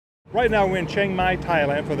Right now we're in Chiang Mai,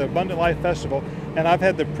 Thailand for the Abundant Life Festival, and I've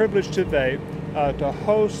had the privilege today to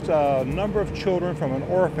host a number of children from an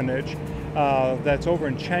orphanage that's over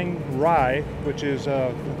in Chiang Rai, which is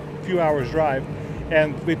a few hours drive,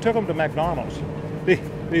 and we took them to McDonald's.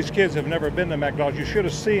 These kids have never been to McDonald's. You should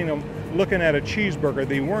have seen them looking at a cheeseburger.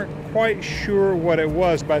 They weren't quite sure what it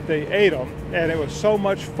was, but they ate them, and it was so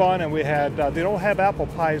much fun. And we had, they don't have apple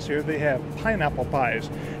pies here, they have pineapple pies.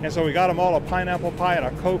 And so we got them all a pineapple pie and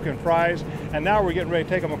a Coke and fries, and now we're getting ready to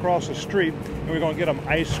take them across the street, and we're going to get them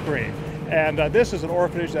ice cream. And this is an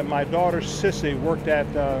orphanage that my daughter Sissy worked at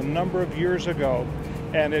a number of years ago,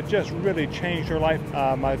 and it just really changed her life.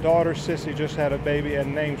 My daughter Sissy just had a baby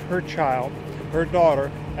and named her child, her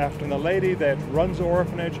daughter, after the lady that runs the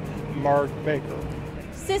orphanage, Mark Baker.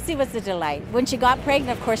 Sissy was a delight. When she got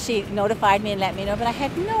pregnant, of course, she notified me and let me know, but I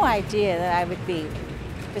had no idea that I would be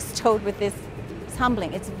bestowed with this. It's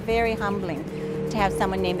humbling. It's very humbling to have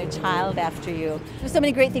someone name their child after you. There's so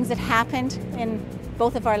many great things that happened in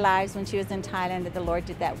both of our lives when she was in Thailand that the Lord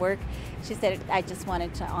did that work. She said, I just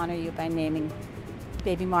wanted to honor you by naming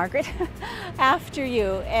baby Margaret after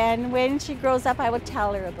you. And when she grows up, I will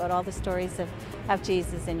tell her about all the stories of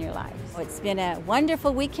Jesus in your life. It's been a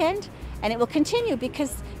wonderful weekend, and it will continue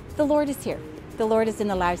because the Lord is here. The Lord is in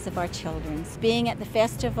the lives of our children. Being at the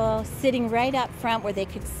festival, sitting right up front where they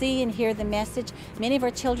could see and hear the message. Many of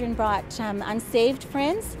our children brought unsaved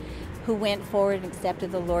friends who went forward and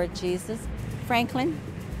accepted the Lord Jesus. Franklin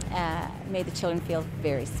made the children feel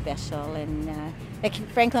very special, and like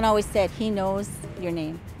Franklin always said, he knows your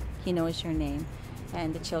name. He knows your name.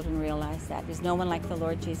 And the children realize that. There's no one like the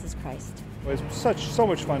Lord Jesus Christ. It's so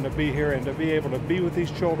much fun to be here and to be able to be with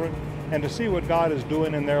these children and to see what God is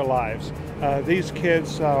doing in their lives. These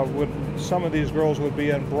kids, some of these girls would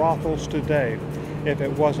be in brothels today if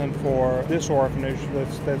it wasn't for this orphanage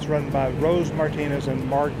that's run by Rose Martinez and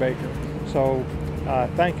Mark Baker. So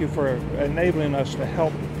thank you for enabling us to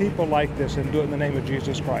help people like this and do it in the name of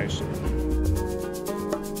Jesus Christ.